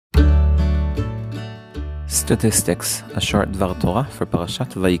Statistics, a short Dvar Torah for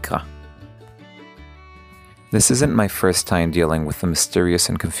Parashat Vayikra. This isn't my first time dealing with the mysterious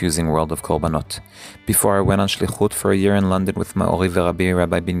and confusing world of korbanot. Before I went on shlichut for a year in London with Ma'ori v'Rabbi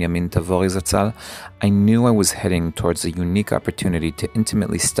Rabbi Binyamin Tavori Zatzal, I knew I was heading towards a unique opportunity to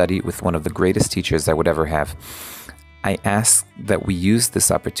intimately study with one of the greatest teachers I would ever have. I asked that we use this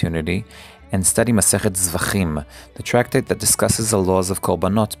opportunity and study Masechet Zvachim, the tractate that discusses the laws of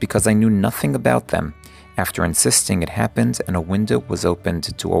korbanot, because I knew nothing about them. After insisting, it happened, and a window was opened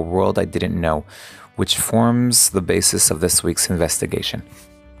to a world I didn't know, which forms the basis of this week's investigation.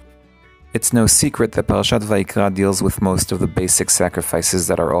 It's no secret that Parashat Vayikra deals with most of the basic sacrifices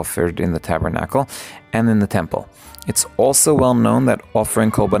that are offered in the tabernacle and in the temple. It's also well known that offering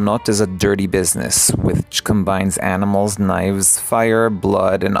korbanot is a dirty business, which combines animals, knives, fire,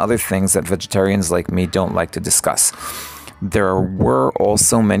 blood, and other things that vegetarians like me don't like to discuss. There were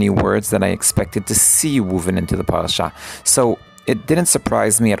also many words that I expected to see woven into the parasha, so it didn't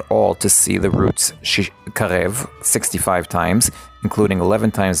surprise me at all to see the roots karev 65 times, including 11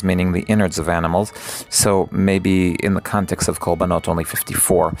 times meaning the innards of animals, so maybe in the context of korbanot only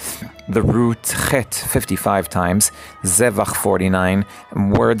 54. The root chet 55 times, zevach 49,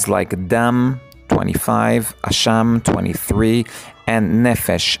 and words like dam 25, asham 23, and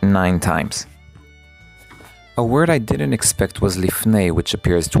nefesh 9 times. A word I didn't expect was lifnei, which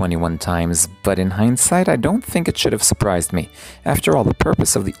appears 21 times, but in hindsight I don't think it should have surprised me. After all, the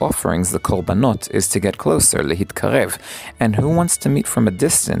purpose of the offerings, the korbanot, is to get closer, lehitkarev, and who wants to meet from a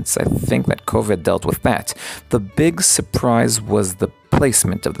distance? I think that COVID dealt with that. The big surprise was the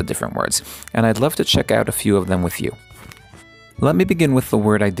placement of the different words, and I'd love to check out a few of them with you. Let me begin with the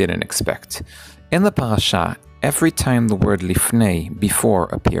word I didn't expect. In the parasha, every time the word lifnei, before,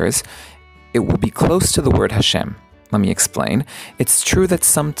 appears, it will be close to the word Hashem. Let me explain. It's true that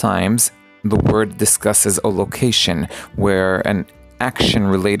sometimes the word discusses a location where an action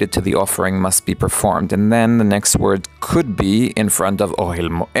related to the offering must be performed, and then the next word could be in front of Ohel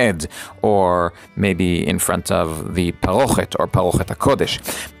Moed, or maybe in front of the Parochet or Parochet HaKodesh.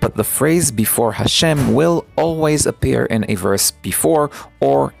 But the phrase before Hashem will always appear in a verse before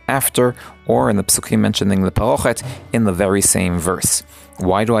or after, or in the psukim mentioning the Parochet, in the very same verse.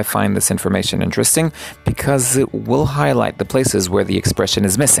 Why do I find this information interesting? Because it will highlight the places where the expression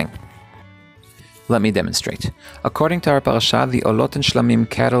is missing. Let me demonstrate. According to our parasha, the olot and shlamim,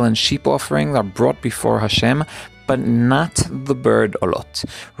 cattle and sheep offerings are brought before Hashem, but not the bird olot.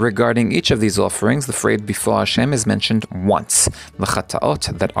 Regarding each of these offerings, the phrase before Hashem is mentioned once. The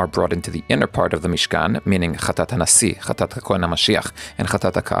chataot that are brought into the inner part of the Mishkan, meaning chatat hanasi, chatat hakohen HaMashiach, and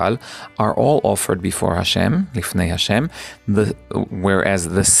chatat haka'al, are all offered before Hashem, lifnei Hashem, whereas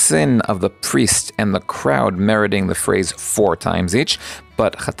the sin of the priest and the crowd meriting the phrase 4 times each,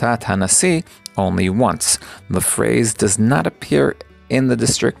 but chatat hanasi only once. The phrase does not appear in the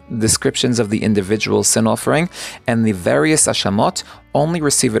descriptions of the individual sin offering, and the various ashamot only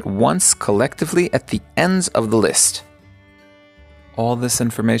receive it once collectively at the ends of the list. All this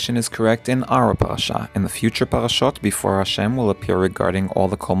information is correct in our parasha. In the future parashot, before Hashem will appear regarding all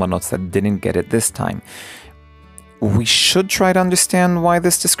the korbanot that didn't get it this time. We should try to understand why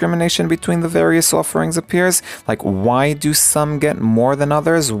this discrimination between the various offerings appears. Like, why do some get more than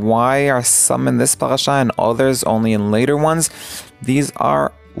others? Why are some in this parasha and others only in later ones? These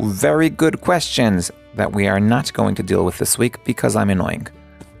are very good questions that we are not going to deal with this week because I'm annoying.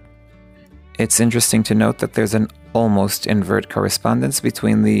 It's interesting to note that there's an almost invert correspondence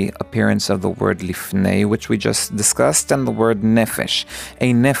between the appearance of the word lifnei, which we just discussed, and the word nefesh.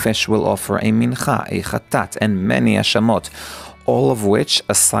 A nefesh will offer a mincha, a chatat, and many ashamot, all of which,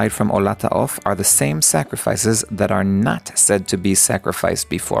 aside from olat ha'of, are the same sacrifices that are not said to be sacrificed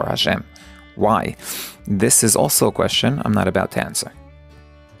before Hashem. Why? This is also a question I'm not about to answer.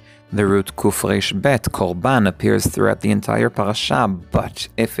 The root kuf reish bet, korban, appears throughout the entire parasha, but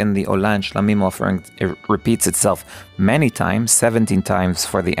if in the olah and shlamim offering it repeats itself many times, 17 times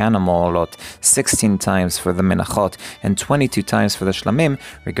for the animal olot, 16 times for the menachot, and 22 times for the shlamim,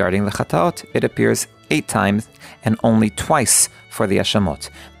 regarding the chataot, it appears 8 times and only twice for the ashamot.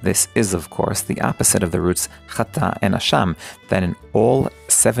 This is, of course, the opposite of the roots chata and asham, that in all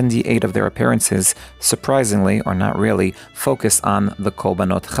 78 of their appearances, surprisingly, or not really, focus on the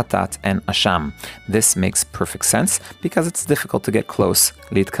korbanot chatat and asham. This makes perfect sense because it's difficult to get close,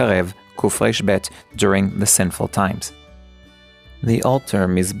 litkarev, kuf reish bet, during the sinful times. The altar,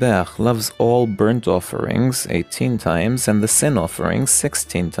 Mizbeach, loves all burnt offerings 18 times and the sin offerings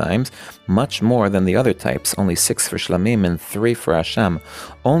 16 times, much more than the other types, only 6 for Shlamim and 3 for Asham.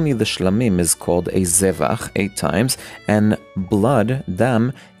 Only the Shlamim is called a Zevach 8 times, and blood,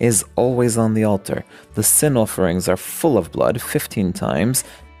 dam, is always on the altar. The sin offerings are full of blood 15 times,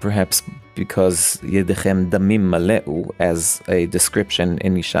 perhaps because Yedechem Damim Maleu, as a description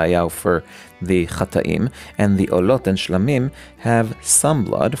in Yeshayahu for the Chataim, and the Olot and Shlamim have some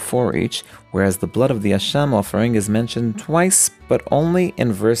blood, 4 each, whereas the blood of the Asham offering is mentioned twice, but only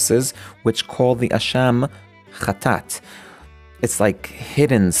in verses which call the Asham Chatat. It's like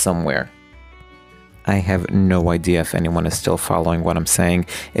hidden somewhere. I have no idea if anyone is still following what I'm saying,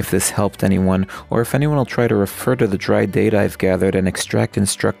 if this helped anyone, or if anyone will try to refer to the dry data I've gathered and extract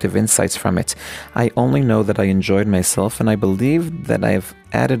instructive insights from it. I only know that I enjoyed myself, and I believe that I have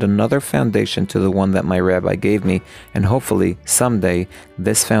added another foundation to the one that my rabbi gave me, and hopefully, someday,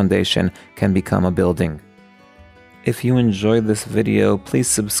 this foundation can become a building. If you enjoyed this video, please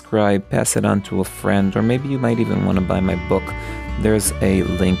subscribe, pass it on to a friend, or maybe you might even want to buy my book. There's a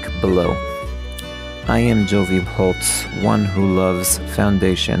link below. I am Jovi Holtz, one who loves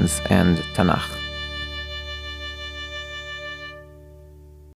foundations and Tanakh.